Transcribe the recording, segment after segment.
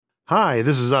Hi,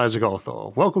 this is Isaac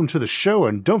Arthur. Welcome to the show,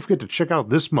 and don't forget to check out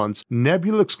this month's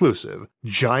Nebula exclusive,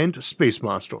 Giant Space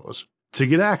Monsters. To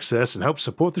get access and help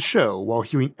support the show while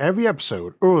hearing every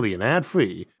episode early and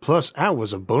ad-free, plus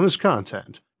hours of bonus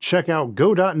content, check out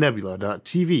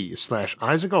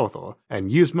go.nebula.tv/IsaacArthur and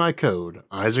use my code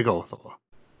IsaacArthur.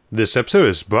 This episode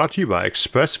is brought to you by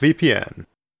ExpressVPN.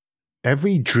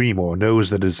 Every dreamer knows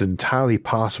that it is entirely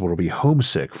possible to be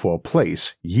homesick for a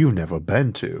place you've never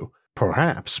been to.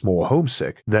 Perhaps more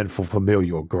homesick than for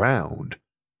familiar ground.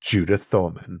 Judith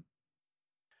Thurman.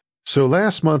 So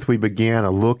last month we began a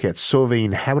look at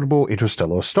surveying habitable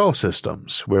interstellar star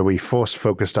systems, where we first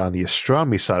focused on the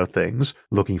astronomy side of things,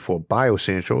 looking for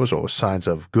biosignatures or signs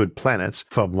of good planets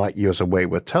from light years away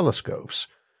with telescopes.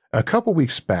 A couple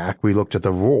weeks back we looked at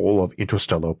the role of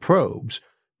interstellar probes,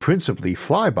 principally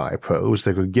flyby probes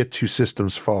that could get to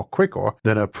systems far quicker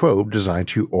than a probe designed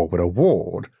to orbit a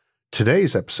world.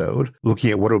 Today's episode,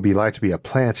 looking at what it would be like to be a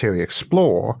planetary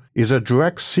explorer, is a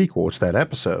direct sequel to that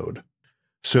episode.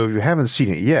 So if you haven't seen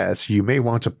it yet, you may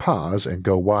want to pause and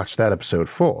go watch that episode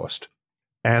first.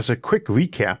 As a quick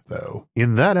recap though,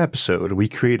 in that episode we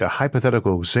create a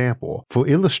hypothetical example for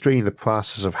illustrating the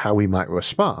process of how we might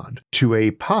respond to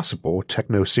a possible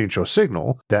technosignature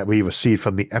signal that we received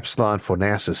from the Epsilon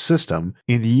Phonacis system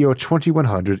in the year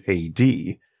 2100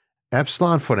 AD.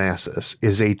 Epsilon Phonacis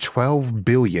is a 12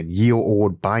 billion year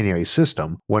old binary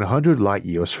system 100 light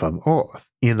years from Earth,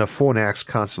 in the Fornax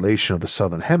constellation of the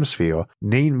Southern Hemisphere,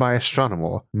 named by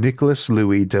astronomer Nicolas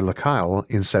Louis de Lacaille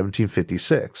in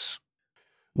 1756.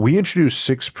 We introduced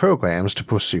 6 programs to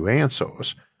pursue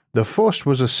answers. The first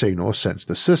was a signal sent to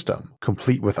the system,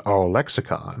 complete with our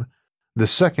lexicon. The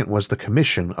second was the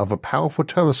commission of a powerful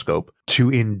telescope to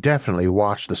indefinitely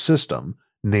watch the system,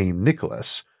 named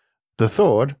Nicholas. The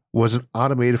third was an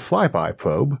automated flyby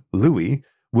probe, Louis,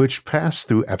 which passed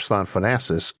through Epsilon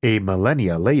Phonacis a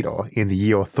millennia later in the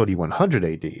year 3100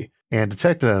 AD, and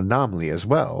detected an anomaly as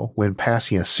well when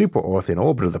passing a super-Earth in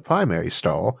orbit of the primary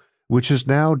star, which is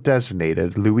now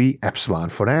designated Louis Epsilon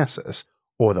Phonacis,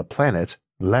 or the planet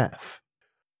Leph.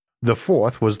 The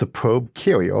fourth was the probe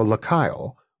carrier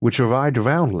Lacaille, which arrived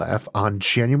around Leph on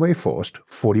January 1st,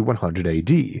 4100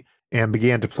 AD, and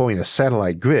began deploying a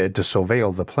satellite grid to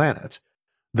surveil the planet.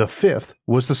 The fifth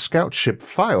was the scout ship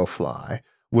Firefly,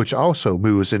 which also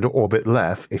moves into orbit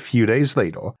Leph a few days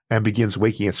later and begins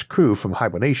waking its crew from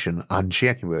hibernation on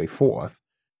January 4th.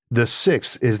 The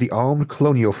sixth is the armed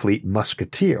colonial fleet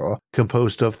Musketeer,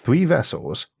 composed of 3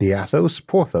 vessels, the Athos,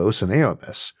 Porthos, and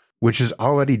Aramis, which is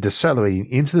already decelerating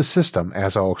into the system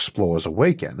as our explorers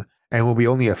awaken, and will be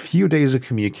only a few days of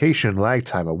communication lag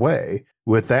time away,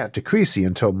 with that decreasing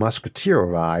until Musketeer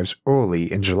arrives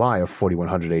early in July of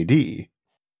 4100 AD.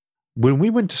 When we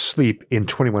went to sleep in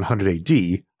 2100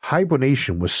 AD,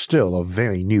 hibernation was still a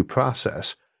very new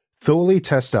process, thoroughly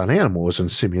tested on animals in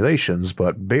simulations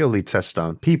but barely tested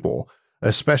on people,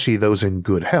 especially those in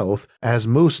good health, as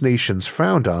most nations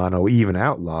frowned on or even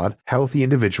outlawed healthy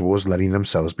individuals letting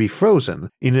themselves be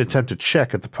frozen in an attempt to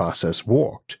check if the process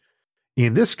worked.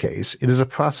 In this case, it is a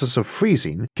process of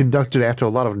freezing conducted after a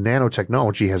lot of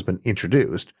nanotechnology has been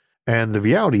introduced, and the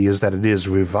reality is that it is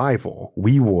revival.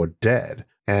 We were dead,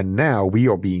 and now we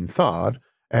are being thawed,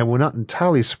 and we're not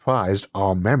entirely surprised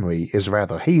our memory is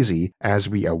rather hazy as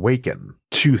we awaken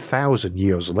 2,000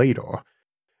 years later.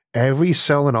 Every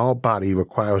cell in our body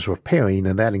requires repairing,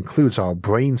 and that includes our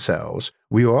brain cells.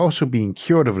 We are also being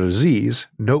cured of a disease,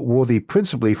 noteworthy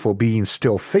principally for being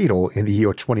still fatal in the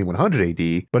year 2100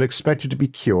 AD, but expected to be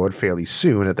cured fairly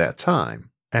soon at that time.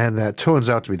 And that turns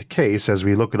out to be the case as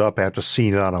we look it up after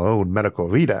seeing it on our own medical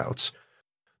readouts.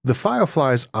 The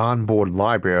Firefly's onboard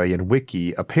library and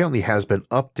wiki apparently has been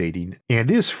updating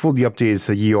and is fully updated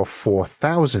to the year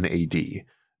 4000 AD.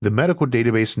 The medical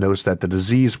database notes that the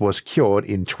disease was cured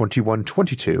in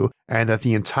 2122 and that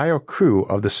the entire crew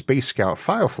of the Space Scout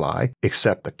Firefly,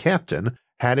 except the captain,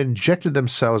 had injected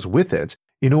themselves with it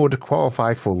in order to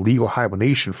qualify for legal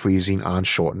hibernation freezing on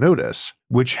short notice,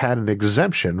 which had an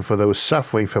exemption for those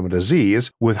suffering from a disease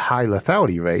with high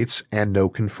lethality rates and no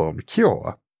confirmed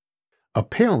cure.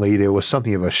 Apparently there was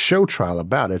something of a show trial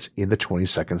about it in the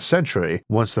 22nd century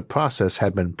once the process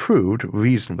had been proved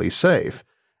reasonably safe,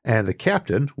 and the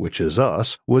captain, which is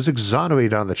us, was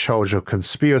exonerated on the charge of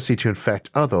conspiracy to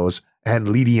infect others and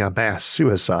leading a mass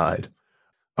suicide.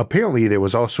 Apparently there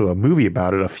was also a movie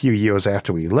about it a few years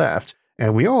after we left,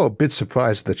 and we are a bit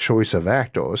surprised at the choice of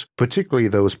actors, particularly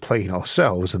those playing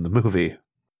ourselves in the movie.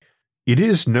 It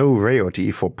is no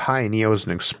rarity for pioneers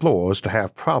and explorers to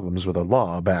have problems with the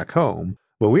law back home,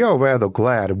 but we are rather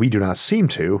glad we do not seem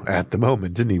to, at the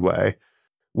moment anyway.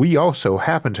 We also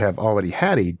happen to have already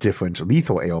had a different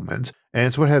lethal ailment, and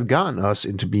it's what had gotten us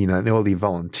into being an early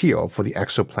volunteer for the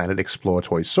Exoplanet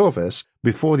Exploratory Service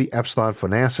before the Epsilon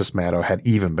Phonacis matter had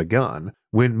even begun,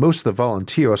 when most of the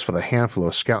volunteers for the handful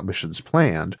of scout missions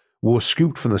planned were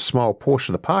scooped from the small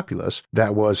portion of the populace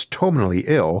that was terminally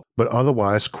ill but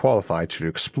otherwise qualified to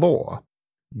explore.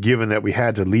 Given that we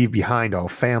had to leave behind our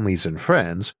families and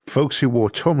friends, folks who were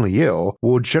terminally ill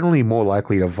were generally more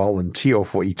likely to volunteer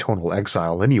for eternal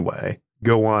exile anyway,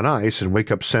 go on ice and wake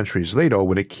up centuries later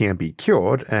when it can't be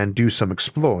cured, and do some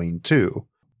exploring too.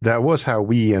 That was how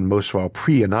we and most of our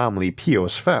pre-anomaly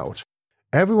peers felt.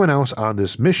 Everyone else on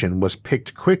this mission was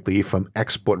picked quickly from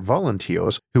expert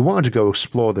volunteers who wanted to go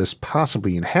explore this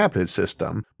possibly inhabited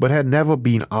system, but had never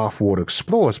been off-world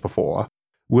explorers before.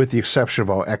 With the exception of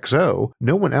our XO,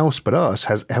 no one else but us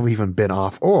has ever even been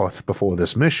off Earth before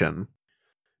this mission.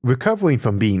 Recovering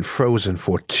from being frozen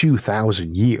for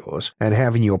 2,000 years and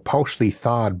having your partially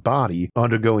thawed body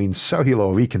undergoing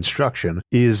cellular reconstruction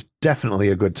is definitely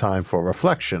a good time for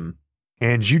reflection,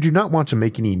 and you do not want to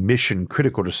make any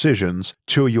mission-critical decisions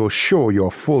till you're sure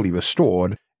you're fully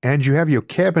restored and you have your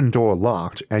cabin door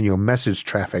locked and your message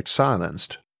traffic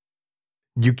silenced.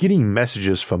 You're getting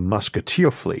messages from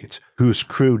Musketeer Fleet, whose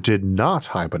crew did not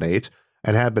hibernate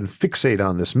and had been fixated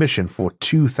on this mission for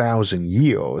 2,000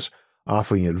 years,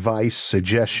 offering advice,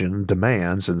 suggestion,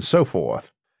 demands, and so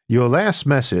forth. Your last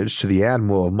message to the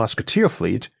Admiral of Musketeer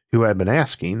Fleet, who had been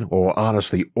asking, or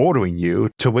honestly ordering you,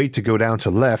 to wait to go down to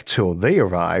left till they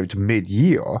arrived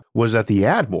mid-year, was that the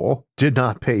Admiral did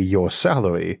not pay your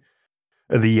salary.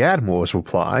 The Admiral's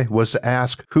reply was to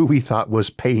ask who we thought was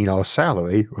paying our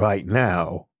salary right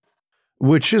now.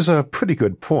 Which is a pretty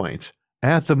good point.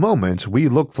 At the moment, we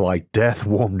looked like death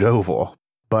warmed over,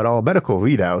 but our medical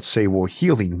readouts say we're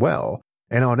healing well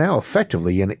and are now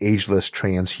effectively an ageless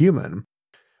transhuman.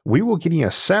 We were getting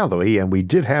a salary and we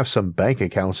did have some bank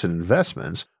accounts and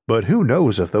investments, but who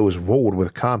knows if those rolled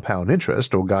with compound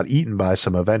interest or got eaten by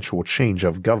some eventual change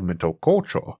of government or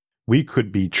culture. We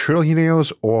could be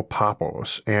trillionaires or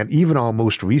paupers, and even our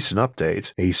most recent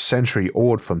update, a century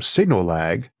old from signal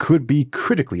lag, could be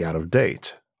critically out of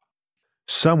date.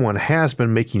 Someone has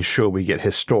been making sure we get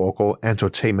historical,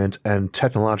 entertainment, and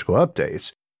technological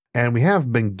updates, and we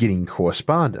have been getting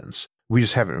correspondence. We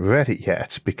just haven't read it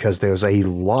yet because there's a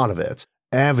lot of it.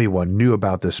 Everyone knew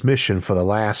about this mission for the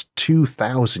last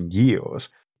 2,000 years,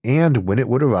 and when it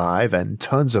would arrive, and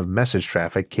tons of message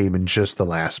traffic came in just the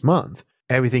last month.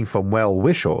 Everything from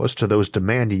well-wishers to those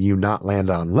demanding you not land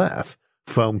on Lef,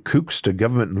 from kooks to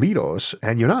government leaders,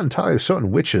 and you're not entirely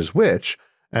certain which is which,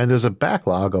 and there's a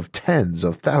backlog of tens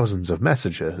of thousands of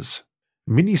messages.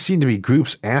 Many seem to be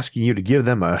groups asking you to give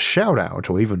them a shout-out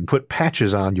or even put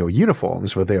patches on your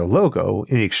uniforms with their logo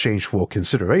in exchange for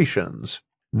considerations.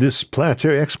 This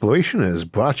planetary exploration is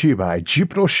brought to you by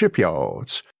Jupiter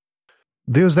Shipyards.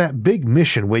 There's that big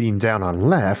mission waiting down on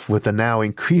Lef with the now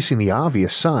increasingly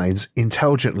obvious signs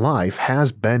intelligent life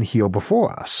has been here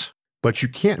before us. But you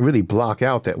can't really block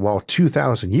out that while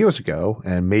 2,000 years ago,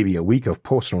 and maybe a week of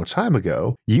personal time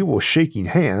ago, you were shaking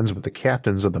hands with the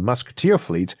captains of the Musketeer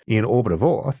Fleet in orbit of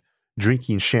Earth,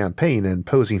 drinking champagne and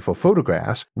posing for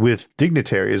photographs with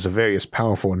dignitaries of various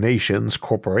powerful nations,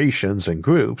 corporations, and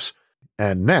groups,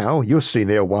 and now you're sitting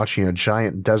there watching a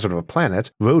giant desert of a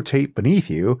planet rotate beneath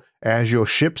you as your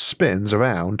ship spins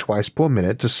around twice per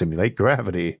minute to simulate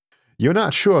gravity. You're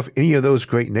not sure if any of those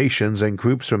great nations and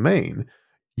groups remain.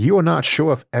 You are not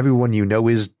sure if everyone you know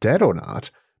is dead or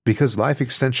not, because life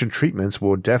extension treatments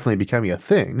were definitely becoming a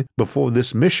thing before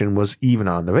this mission was even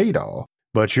on the radar.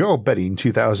 But you're betting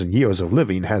 2,000 years of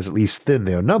living has at least thinned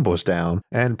their numbers down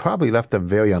and probably left them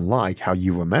very unlike how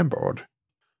you remembered.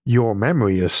 Your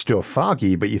memory is still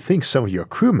foggy, but you think some of your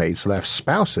crewmates left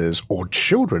spouses or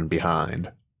children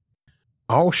behind.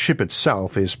 Our ship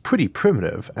itself is pretty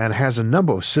primitive and has a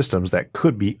number of systems that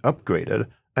could be upgraded,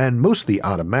 and mostly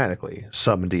automatically,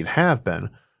 some indeed have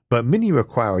been, but many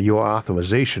require your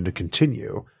authorization to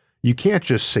continue. You can't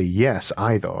just say yes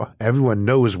either. Everyone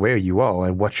knows where you are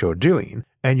and what you're doing,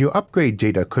 and your upgrade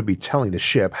data could be telling the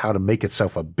ship how to make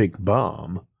itself a big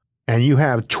bomb. And you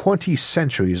have 20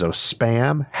 centuries of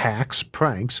spam, hacks,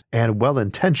 pranks, and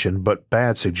well-intentioned but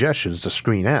bad suggestions to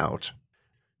screen out.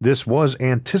 This was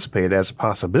anticipated as a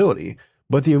possibility,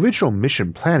 but the original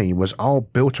mission planning was all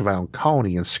built around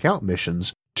colony and scout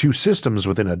missions to systems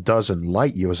within a dozen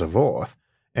light-years of Earth,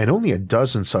 and only a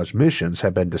dozen such missions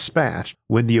had been dispatched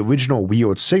when the original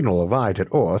weird signal arrived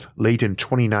at Earth late in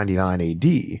 2099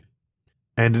 AD.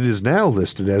 And it is now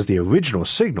listed as the original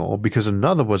signal because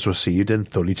another was received in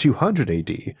 3200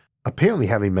 AD, apparently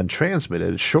having been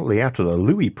transmitted shortly after the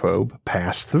Louis probe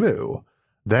passed through.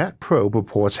 That probe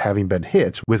reports having been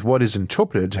hit with what is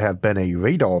interpreted to have been a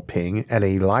radar ping and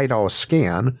a LiDAR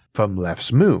scan from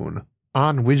Left's moon,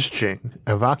 on Wijjing,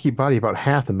 a rocky body about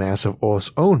half the mass of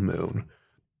Earth's own moon.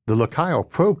 The Lakyle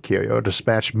probe carrier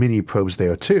dispatched mini probes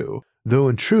there too, though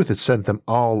in truth it sent them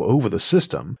all over the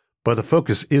system, but the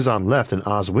focus is on Left and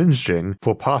Wijjing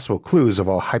for possible clues of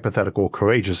our hypothetical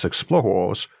courageous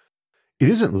explorers. It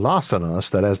isn't lost on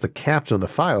us that as the captain of the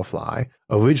Firefly,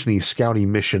 originally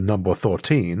scouting mission number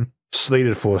 13,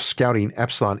 slated for scouting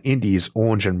Epsilon Indi's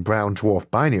orange and brown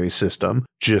dwarf binary system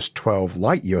just 12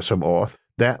 light years from Earth,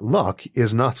 that luck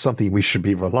is not something we should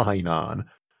be relying on.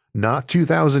 Not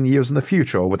 2,000 years in the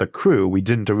future with a crew we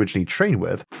didn't originally train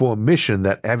with for a mission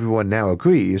that everyone now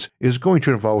agrees is going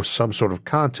to involve some sort of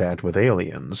contact with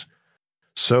aliens.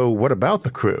 So what about the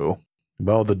crew?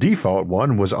 Well, the default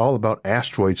one was all about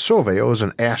asteroid surveyors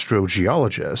and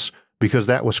astrogeologists, because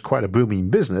that was quite a booming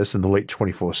business in the late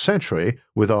 21st century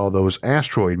with all those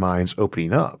asteroid mines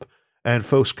opening up, and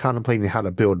folks contemplating how to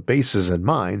build bases and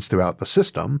mines throughout the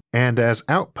system and as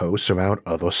outposts around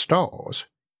other stars.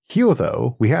 Here,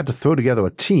 though, we had to throw together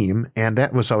a team, and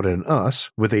that resulted in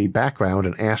us, with a background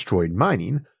in asteroid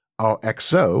mining, our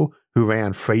XO, who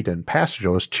ran freight and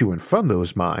passengers to and from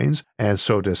those mines and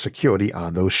served as security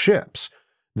on those ships.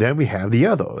 Then we have the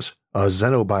others, a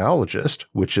xenobiologist,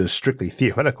 which is strictly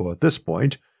theoretical at this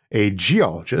point, a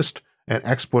geologist, an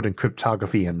expert in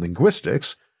cryptography and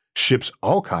linguistics, ship's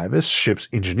archivist, ship's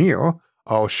engineer,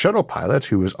 our shuttle pilot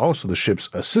who is also the ship's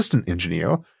assistant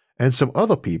engineer, and some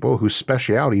other people whose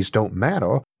specialities don't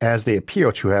matter as they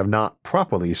appear to have not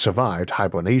properly survived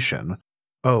hibernation.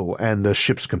 Oh, and the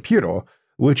ship's computer,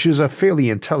 which is a fairly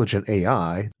intelligent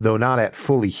AI, though not at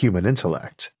fully human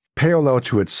intellect, parallel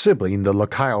to its sibling the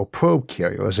Lakyle probe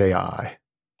carrier's AI.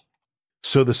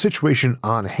 So the situation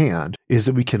on hand is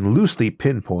that we can loosely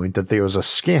pinpoint that there is a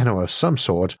scanner of some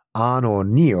sort on or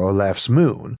near Left's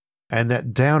moon, and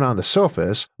that down on the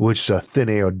surface, which is a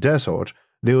thin-air desert,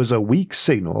 there is a weak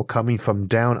signal coming from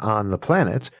down on the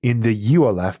planet in the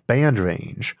ULF band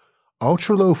range,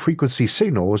 ultra-low frequency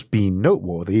signals being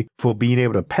noteworthy for being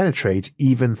able to penetrate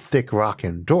even thick rock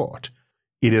and dirt.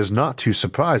 It is not too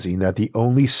surprising that the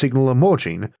only signal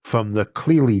emerging from the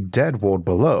clearly dead world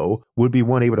below would be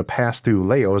one able to pass through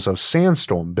layers of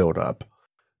sandstorm buildup.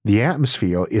 The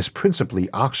atmosphere is principally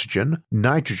oxygen,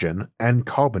 nitrogen, and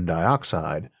carbon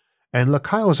dioxide, and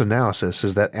Lakyle's analysis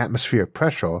is that atmospheric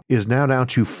pressure is now down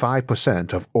to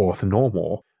 5% of Earth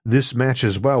normal. This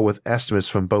matches well with estimates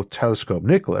from both Telescope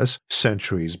Nicholas,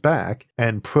 centuries back,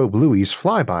 and Probe Louie's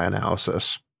flyby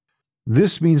analysis.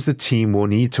 This means the team will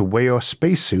need to wear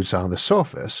spacesuits on the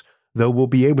surface, though we'll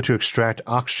be able to extract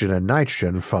oxygen and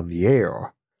nitrogen from the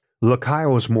air.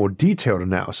 Lakyle's more detailed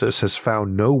analysis has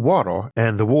found no water,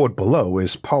 and the world below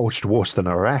is parched worse than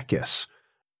Arrakis.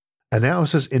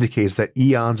 Analysis indicates that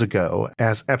eons ago,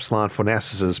 as Epsilon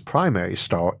Phonesis' primary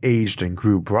star aged and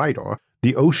grew brighter,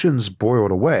 the oceans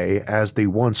boiled away as the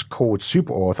once cold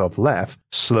super-Earth of Left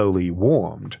slowly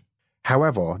warmed.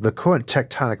 However, the current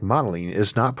tectonic modeling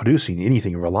is not producing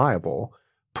anything reliable.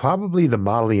 Probably the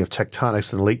modeling of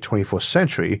tectonics in the late 21st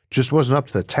century just wasn't up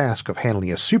to the task of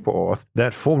handling a super-Earth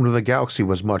that formed when the galaxy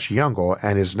was much younger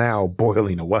and is now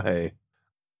boiling away.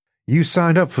 You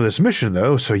signed up for this mission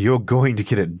though, so you're going to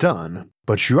get it done,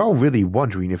 but you're all really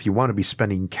wondering if you want to be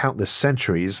spending countless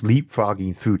centuries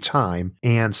leapfrogging through time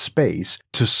and space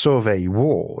to survey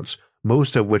worlds,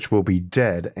 most of which will be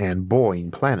dead and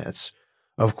boring planets.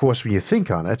 Of course, when you think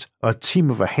on it, a team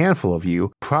of a handful of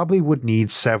you probably would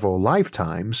need several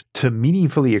lifetimes to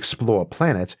meaningfully explore a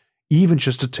planet, even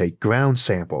just to take ground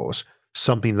samples,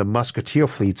 something the Musketeer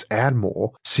Fleet's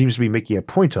Admiral seems to be making a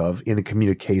point of in the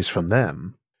communiques from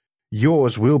them.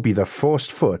 Yours will be the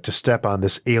first foot to step on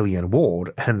this alien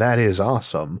world, and that is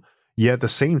awesome, yet at the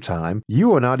same time,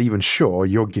 you are not even sure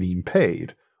you're getting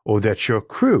paid, or that your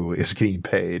crew is getting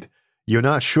paid. You're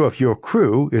not sure if your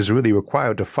crew is really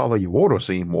required to follow your orders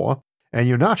anymore, and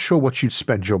you're not sure what you'd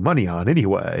spend your money on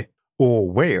anyway,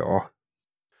 or where.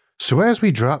 So as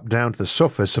we drop down to the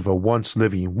surface of a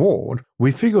once-living world,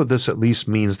 we figure this at least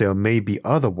means there may be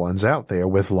other ones out there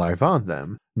with life on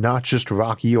them, not just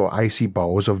rocky or icy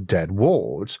balls of dead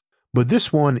worlds. But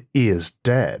this one is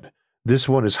dead. This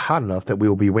one is hot enough that we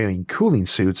will be wearing cooling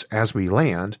suits as we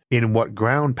land in what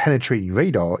ground-penetrating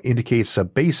radar indicates a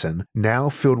basin now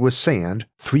filled with sand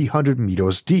 300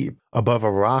 meters deep above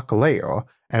a rock layer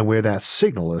and where that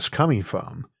signal is coming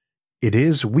from. It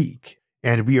is weak,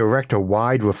 and we erect a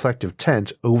wide reflective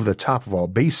tent over the top of our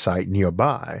base site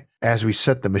nearby as we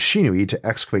set the machinery to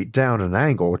excavate down an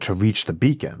angle to reach the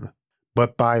beacon.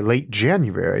 But by late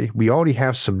January, we already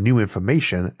have some new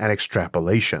information and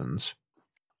extrapolations.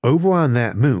 Over on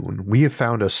that moon, we have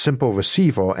found a simple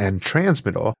receiver and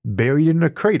transmitter buried in a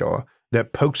crater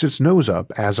that pokes its nose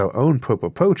up as our own probe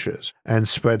approaches and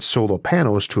spreads solar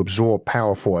panels to absorb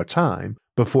power for a time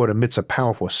before it emits a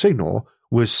powerful signal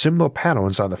with similar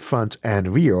patterns on the front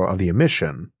and rear of the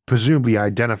emission, presumably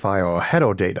identify our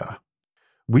header data.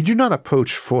 We do not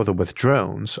approach further with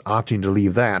drones, opting to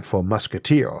leave that for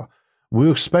Musketeer.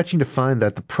 We're expecting to find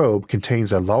that the probe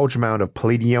contains a large amount of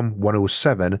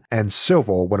palladium-107 and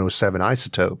silver-107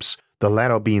 isotopes, the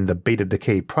latter being the beta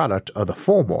decay product of the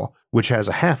former, which has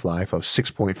a half-life of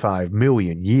 6.5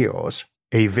 million years,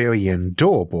 a very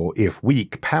endurable if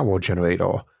weak power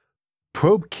generator.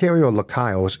 Probe carrier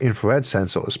Lakai's infrared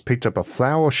sensors picked up a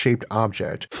flower-shaped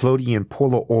object floating in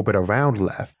polar orbit around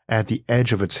Lef at the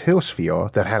edge of its hill sphere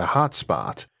that had a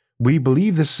hotspot. We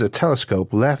believe this is a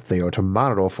telescope left there to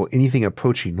monitor for anything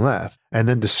approaching Lef and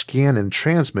then to scan and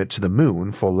transmit to the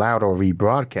moon for louder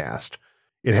rebroadcast.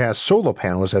 It has solar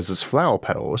panels as its flower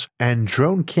petals, and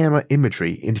drone camera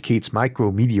imagery indicates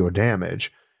micrometeor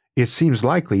damage. It seems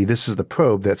likely this is the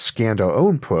probe that scanned our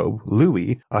own probe,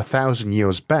 Louis, 1,000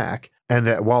 years back, and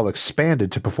that while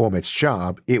expanded to perform its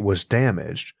job, it was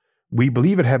damaged. We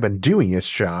believe it had been doing its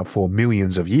job for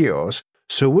millions of years,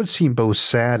 so it would seem both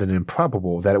sad and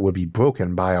improbable that it would be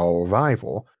broken by our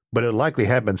arrival, but it likely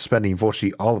had been spending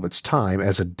virtually all of its time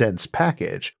as a dense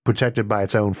package, protected by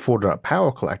its own folded-up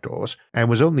power collectors, and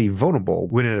was only vulnerable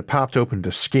when it had popped open to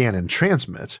scan and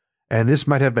transmit, and this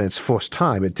might have been its first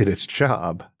time it did its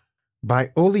job.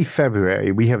 By early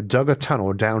February, we have dug a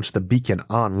tunnel down to the beacon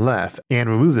on Lef and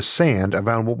removed the sand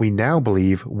around what we now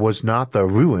believe was not the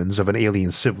ruins of an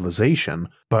alien civilization,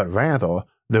 but rather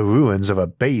the ruins of a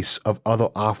base of other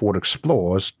off-world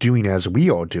explorers doing as we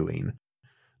are doing.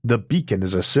 The beacon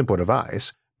is a simple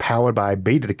device, powered by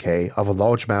beta decay of a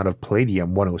large amount of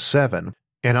palladium-107,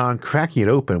 and on cracking it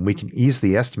open we can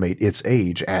easily estimate its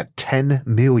age at 10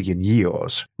 million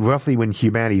years, roughly when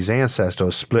humanity's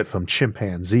ancestors split from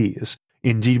chimpanzees.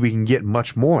 Indeed, we can get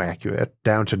much more accurate,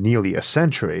 down to nearly a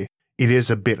century. It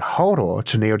is a bit harder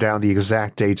to nail down the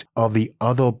exact date of the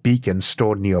other beacon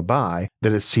stored nearby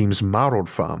that it seems modeled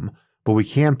from, but we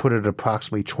can put it at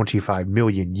approximately 25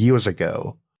 million years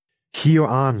ago. Here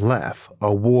on Lef,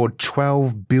 a world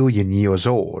 12 billion years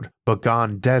old, but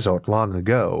gone desert long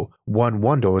ago, one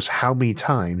wonders how many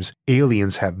times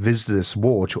aliens have visited this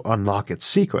world to unlock its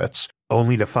secrets,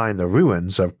 only to find the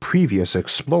ruins of previous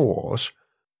explorers.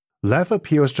 Lef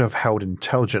appears to have held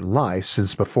intelligent life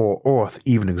since before Earth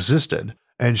even existed,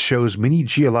 and shows many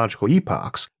geological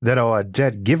epochs that are a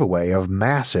dead giveaway of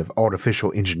massive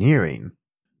artificial engineering.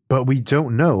 But we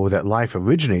don't know that life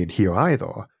originated here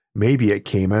either. Maybe it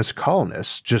came as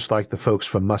colonists, just like the folks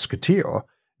from Musketeer,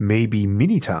 maybe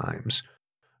many times.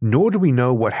 Nor do we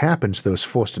know what happened to those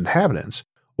first inhabitants,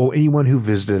 or anyone who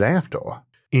visited after.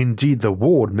 Indeed, the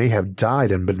world may have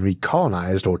died and been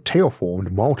recolonized or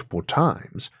terraformed multiple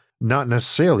times, not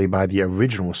necessarily by the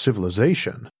original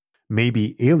civilization.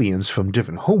 Maybe aliens from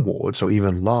different homeworlds or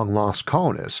even long-lost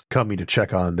colonists coming to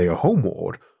check on their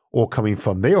homeworld, or coming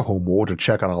from their homeworld to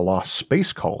check on a lost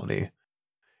space colony.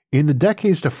 In the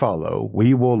decades to follow,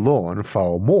 we will learn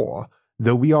far more,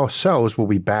 though we ourselves will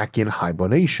be back in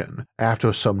hibernation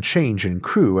after some change in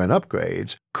crew and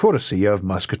upgrades, courtesy of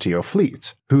Musketeer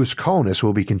fleets, whose colonists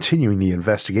will be continuing the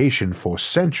investigation for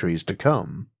centuries to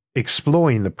come,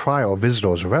 exploring the prior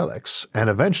visitors' relics and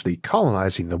eventually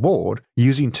colonizing the world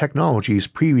using technologies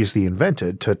previously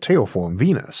invented to terraform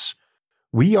Venus.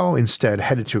 We are instead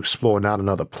headed to explore not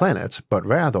another planet, but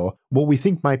rather what we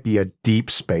think might be a deep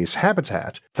space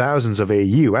habitat, thousands of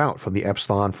AU out from the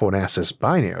Epsilon Fornacis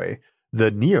binary,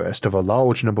 the nearest of a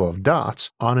large number of dots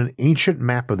on an ancient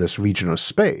map of this region of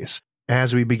space,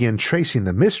 as we begin tracing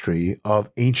the mystery of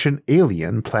ancient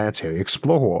alien planetary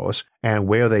explorers and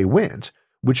where they went,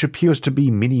 which appears to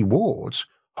be many worlds,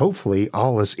 hopefully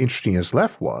all as interesting as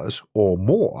Lef was, or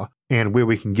more, and where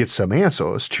we can get some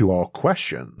answers to our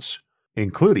questions,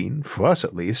 including, for us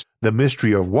at least, the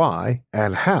mystery of why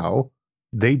and how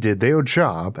they did their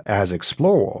job as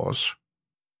explorers.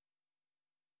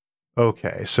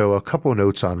 Okay, so a couple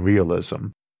notes on realism.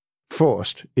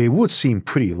 First, it would seem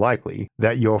pretty likely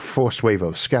that your first wave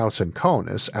of scouts and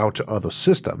colonists out to other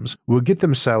systems will get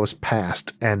themselves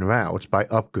past en route by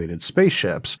upgraded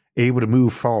spaceships, able to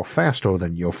move far faster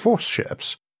than your first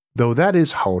ships, though that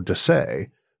is hard to say.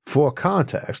 For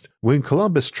context, when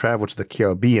Columbus traveled to the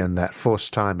Caribbean that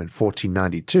first time in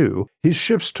 1492, his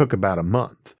ships took about a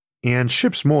month, and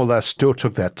ships more or less still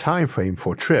took that time frame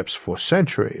for trips for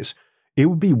centuries. It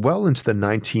would be well into the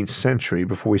 19th century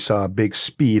before we saw a big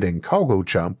speed and cargo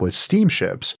jump with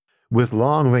steamships, with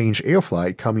long-range air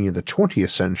flight coming in the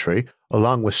 20th century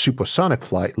along with supersonic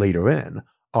flight later in,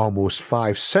 almost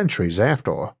 5 centuries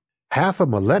after. Half a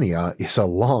millennia is a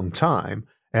long time,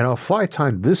 and our flight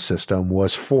time to this system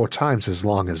was 4 times as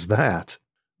long as that.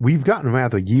 We've gotten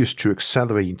rather used to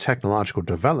accelerating technological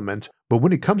development, but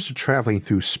when it comes to traveling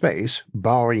through space,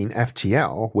 barring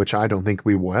FTL, which I don't think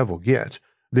we will ever get,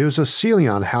 there's a ceiling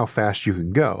on how fast you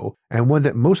can go, and one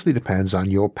that mostly depends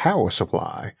on your power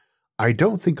supply. I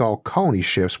don't think all colony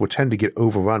ships will tend to get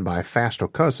overrun by faster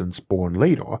cousins born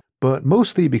later, but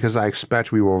mostly because I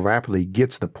expect we will rapidly get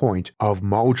to the point of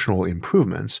marginal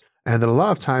improvements, and that a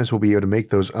lot of times we'll be able to make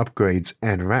those upgrades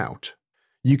en route.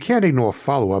 You can't ignore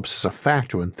follow-ups as a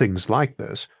factor in things like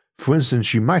this. For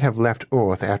instance, you might have left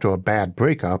Earth after a bad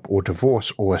breakup or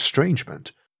divorce or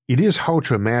estrangement. It is hard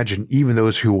to imagine even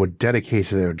those who were dedicated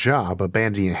to their job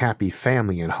abandoning a happy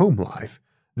family and home life.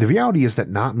 The reality is that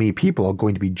not many people are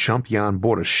going to be jumping on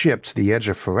board a ship to the edge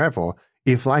of forever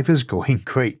if life is going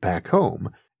great back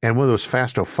home, and one of those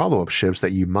faster follow-up ships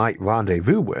that you might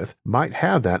rendezvous with might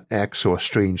have that ex or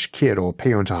estranged kid or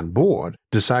parent on board,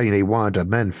 deciding they wanted to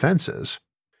mend fences.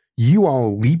 You are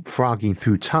leapfrogging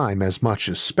through time as much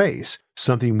as space,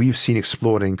 something we've seen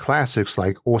explored in classics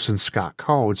like Orson Scott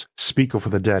Card's Speaker for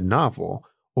the Dead novel,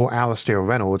 or Alastair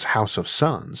Reynolds' House of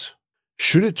Suns.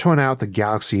 Should it turn out the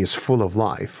galaxy is full of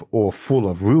life, or full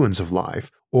of ruins of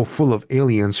life, or full of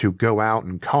aliens who go out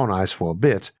and colonize for a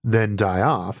bit, then die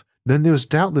off, then there's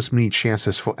doubtless many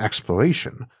chances for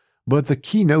exploration. But the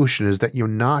key notion is that you're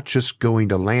not just going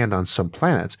to land on some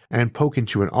planet and poke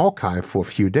into an archive for a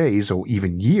few days or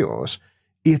even years.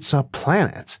 It's a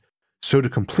planet. So to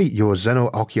complete your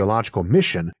xenoarchaeological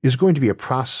mission is going to be a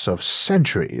process of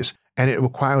centuries, and it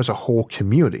requires a whole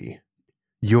community.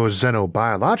 Your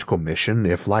xenobiological mission,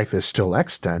 if life is still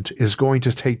extant, is going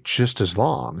to take just as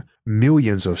long.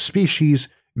 Millions of species,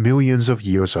 millions of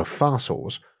years of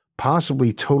fossils,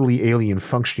 possibly totally alien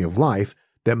functioning of life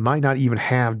that might not even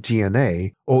have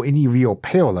DNA or any real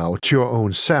parallel to your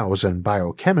own cells and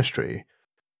biochemistry.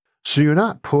 So you're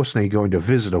not personally going to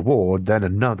visit a world, then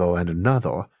another and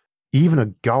another. Even a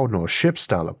Gardner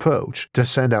ship-style approach to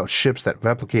send out ships that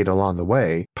replicate along the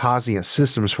way, pausing at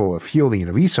systems for refueling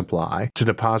and resupply to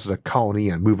deposit a colony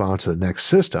and move on to the next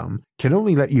system, can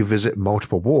only let you visit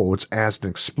multiple worlds as an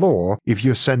explorer if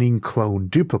you're sending clone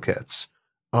duplicates.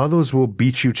 Others will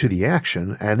beat you to the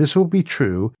action, and this will be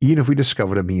true even if we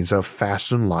discovered a means of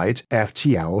fast-and-light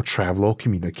FTL traveler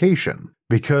communication,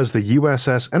 because the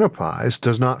USS Enterprise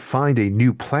does not find a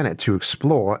new planet to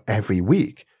explore every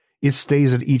week. It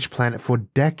stays at each planet for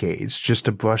decades just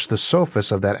to brush the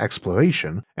surface of that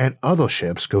exploration, and other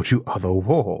ships go to other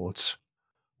worlds.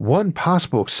 One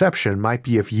possible exception might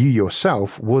be if you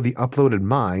yourself were the uploaded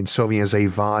mind serving as a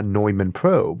von Neumann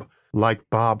probe, like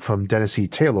Bob from Dennis E.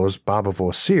 Taylor's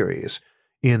Bobivore series.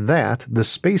 In that, the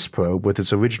space probe with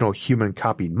its original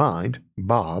human-copied mind,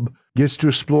 Bob, gets to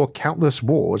explore countless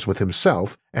worlds with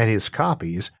himself and his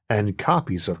copies and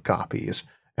copies of copies,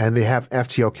 and they have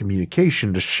FTL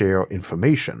communication to share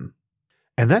information.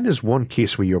 And that is one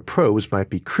case where your probes might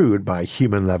be crewed by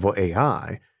human-level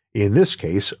AI, in this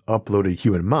case uploaded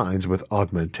human minds with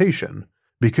augmentation,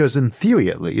 because in theory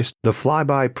at least, the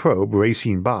flyby probe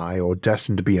racing by or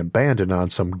destined to be abandoned on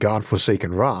some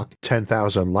godforsaken rock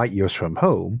 10,000 light-years from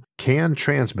home can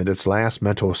transmit its last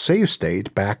mental save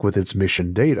state back with its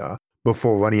mission data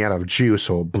before running out of juice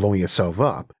or blowing itself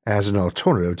up as an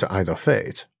alternative to either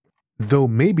fate. Though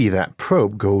maybe that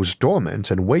probe goes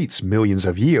dormant and waits millions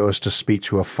of years to speak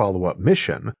to a follow-up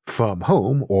mission from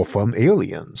home or from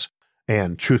aliens.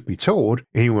 And truth be told,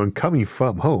 anyone coming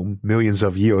from home millions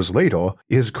of years later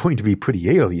is going to be pretty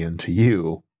alien to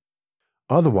you.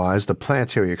 Otherwise, the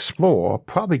Planetary Explorer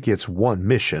probably gets one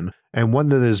mission, and one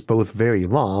that is both very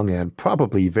long and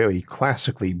probably very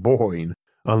classically boring,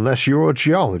 unless you're a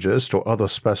geologist or other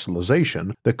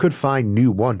specialization that could find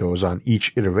new wonders on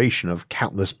each iteration of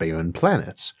countless barren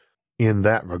planets. In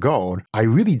that regard, I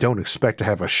really don't expect to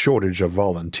have a shortage of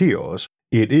volunteers.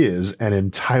 It is an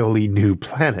entirely new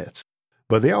planet.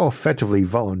 But they are effectively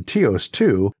volunteers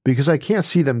too, because I can't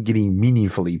see them getting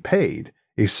meaningfully paid,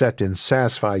 except in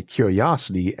satisfied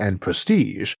curiosity and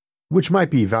prestige, which might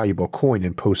be valuable coin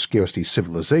in post-scarcity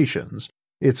civilizations.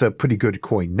 It's a pretty good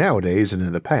coin nowadays and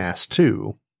in the past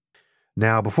too.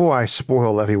 Now, before I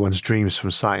spoil everyone's dreams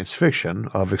from science fiction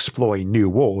of exploring new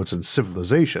worlds and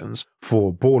civilizations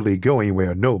for boldly going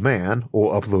where no man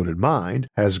or uploaded mind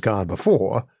has gone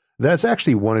before, that's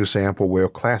actually one example where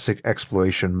classic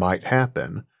exploration might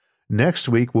happen. Next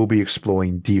week we'll be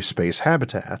exploring deep space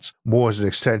habitats, more as an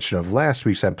extension of last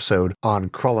week's episode on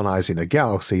colonizing the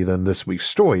galaxy than this week's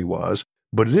story was,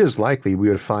 but it is likely we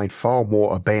would find far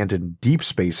more abandoned deep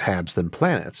space habs than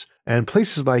planets, and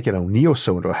places like an O'Neill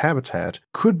cylinder habitat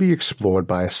could be explored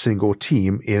by a single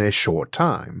team in a short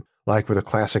time, like with the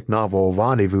classic novel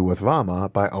Rendezvous with Rama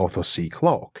by Arthur C.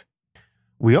 Clarke.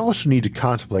 We also need to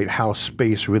contemplate how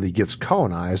space really gets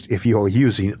colonized if you are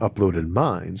using uploaded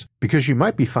minds, because you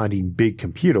might be finding big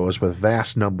computers with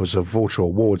vast numbers of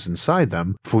virtual worlds inside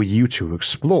them for you to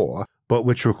explore, but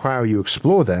which require you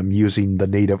explore them using the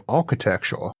native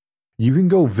architecture. You can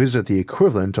go visit the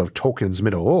equivalent of Tolkien's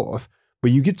Middle-earth, but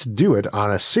you get to do it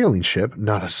on a sailing ship,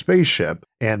 not a spaceship,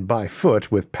 and by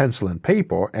foot with pencil and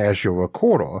paper as your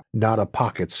recorder, not a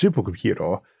pocket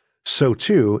supercomputer. So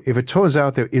too, if it turns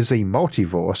out there is a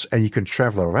multiverse and you can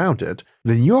travel around it,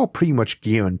 then you're pretty much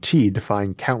guaranteed to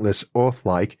find countless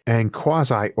Earth-like and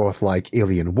quasi-Earth-like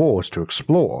alien worlds to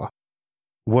explore.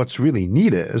 What's really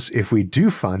neat is, if we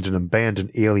do find an abandoned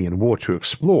alien world to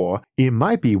explore, it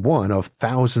might be one of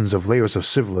thousands of layers of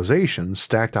civilization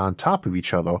stacked on top of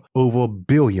each other over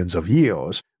billions of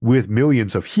years, with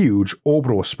millions of huge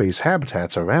orbital space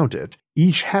habitats around it,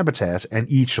 each habitat and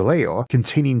each layer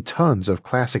containing tons of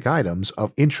classic items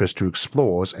of interest to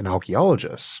explorers and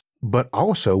archaeologists, but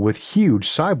also with huge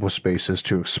cyberspaces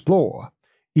to explore.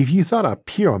 If you thought a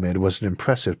pyramid was an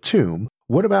impressive tomb,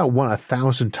 what about one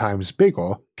 1,000 times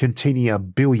bigger, containing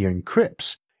 1 billion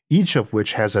crypts, each of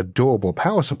which has a durable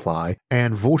power supply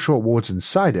and virtual worlds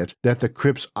inside it that the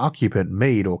crypt's occupant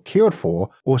made or cared for,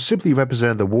 or simply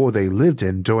represent the world they lived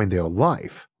in during their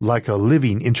life, like a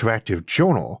living interactive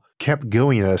journal kept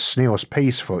going at a snail's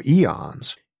pace for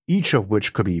eons, each of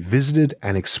which could be visited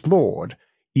and explored,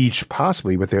 each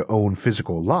possibly with their own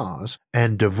physical laws,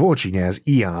 and diverging as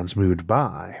eons moved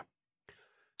by.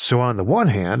 So on the one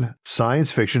hand,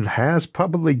 science fiction has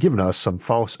probably given us some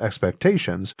false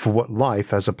expectations for what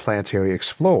life as a planetary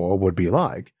explorer would be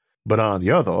like, but on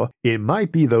the other, it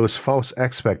might be those false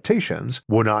expectations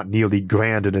were not nearly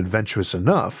grand and adventurous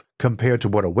enough compared to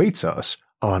what awaits us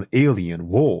on alien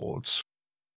worlds.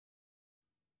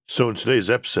 So in today's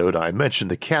episode, I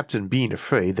mentioned the captain being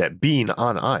afraid that being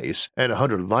on ice and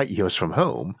 100 light years from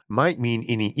home might mean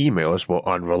any emails were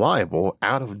unreliable,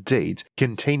 out of date,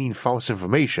 containing false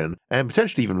information, and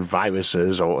potentially even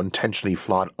viruses or intentionally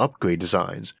flawed upgrade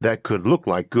designs that could look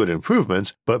like good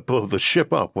improvements but blow the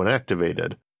ship up when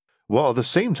activated. While at the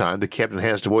same time the captain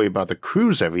has to worry about the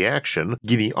crew's every action,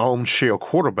 getting armchair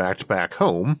quarterbacked back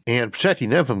home, and protecting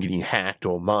them from getting hacked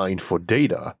or mined for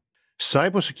data.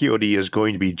 Cybersecurity is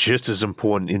going to be just as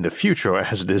important in the future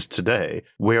as it is today,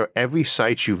 where every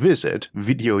site you visit,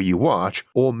 video you watch,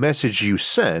 or message you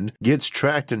send gets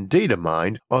tracked and data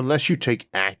mined unless you take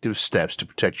active steps to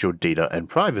protect your data and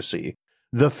privacy.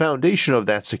 The foundation of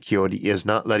that security is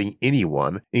not letting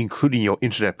anyone, including your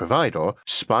internet provider,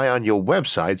 spy on your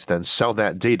websites then sell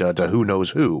that data to who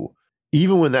knows who.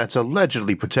 Even when that's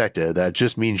allegedly protected, that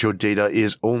just means your data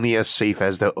is only as safe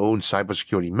as their own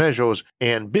cybersecurity measures,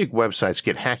 and big websites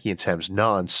get hacking attempts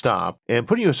non-stop, and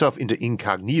putting yourself into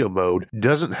incognito mode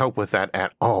doesn't help with that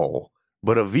at all.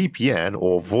 But a VPN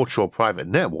or virtual private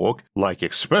network, like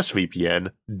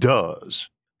ExpressVPN, does.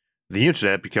 The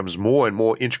internet becomes more and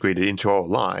more integrated into our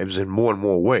lives in more and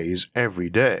more ways every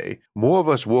day. More of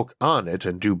us work on it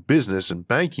and do business and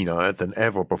banking on it than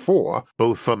ever before,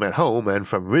 both from at home and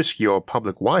from riskier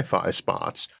public Wi-Fi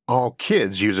spots. Our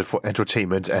kids use it for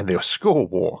entertainment and their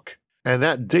schoolwork. And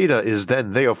that data is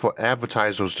then there for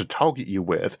advertisers to target you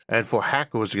with and for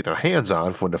hackers to get their hands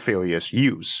on for nefarious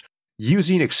use.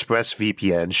 Using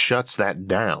ExpressVPN shuts that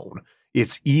down.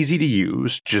 It's easy to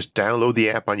use, just download the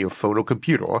app on your phone or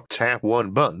computer, tap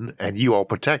one button, and you are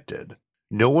protected.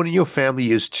 No one in your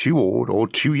family is too old or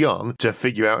too young to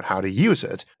figure out how to use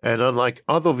it, and unlike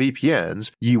other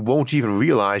VPNs, you won't even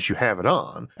realize you have it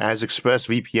on, as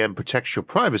ExpressVPN protects your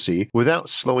privacy without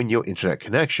slowing your internet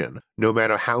connection, no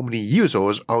matter how many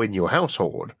users are in your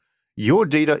household. Your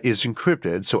data is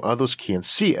encrypted so others can't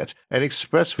see it, and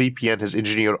ExpressVPN has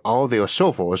engineered all their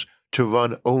servers to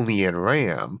run only in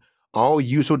RAM. All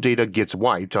user data gets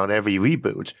wiped on every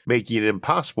reboot, making it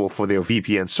impossible for their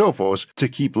VPN servers to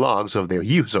keep logs of their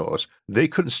users. They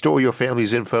couldn't store your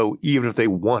family's info even if they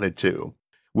wanted to.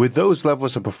 With those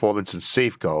levels of performance and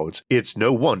safeguards, it's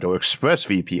no wonder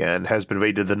ExpressVPN has been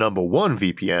rated the #1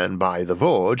 VPN by The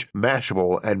Verge,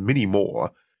 Mashable, and many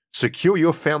more. Secure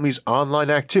your family's online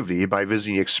activity by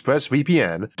visiting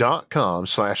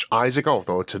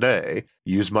expressvpn.com/IsaacArthur today.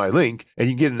 Use my link and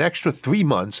you get an extra 3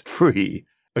 months free.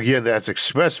 Again, that's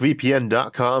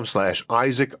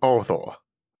expressvpn.com/IsaacArthur.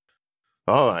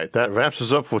 Alright, that wraps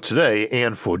us up for today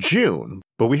and for June,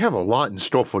 but we have a lot in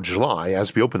store for July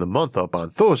as we open the month up on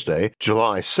Thursday,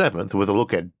 July 7th, with a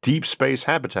look at deep space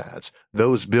habitats,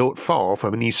 those built far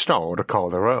from any star to call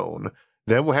their own.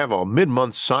 Then we'll have our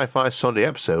mid-month Sci-Fi Sunday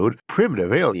episode,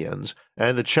 Primitive Aliens,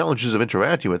 and the challenges of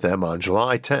interacting with them on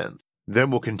July 10th. Then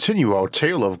we'll continue our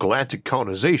tale of galactic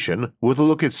colonization with a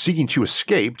look at seeking to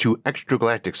escape to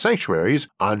extragalactic sanctuaries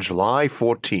on July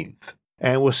 14th.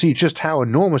 And we'll see just how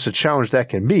enormous a challenge that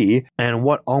can be, and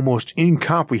what almost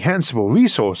incomprehensible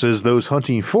resources those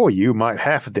hunting for you might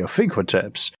have at their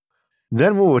fingertips.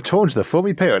 Then we'll return to the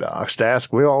Fermi Paradox to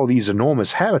ask where all these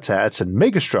enormous habitats and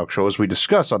megastructures we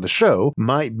discuss on the show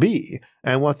might be,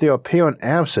 and what their apparent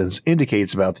absence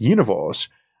indicates about the universe.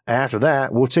 After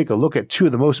that, we'll take a look at two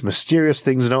of the most mysterious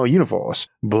things in our universe,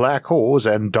 black holes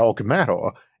and dark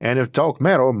matter, and if dark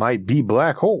matter might be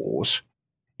black holes.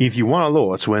 If you want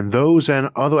alerts when those and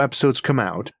other episodes come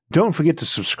out, don't forget to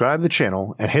subscribe to the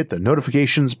channel and hit the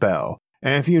notifications bell.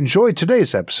 And if you enjoyed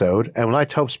today's episode and would like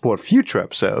to help support future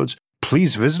episodes,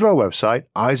 please visit our website,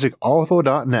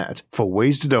 isaacarthur.net, for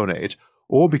ways to donate,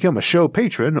 or become a show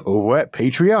patron over at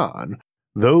Patreon.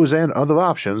 Those and other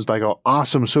options, like our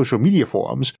awesome social media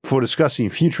forums for discussing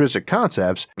futuristic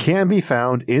concepts, can be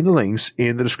found in the links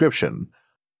in the description.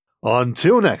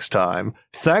 Until next time,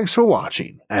 thanks for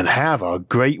watching and have a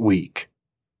great week.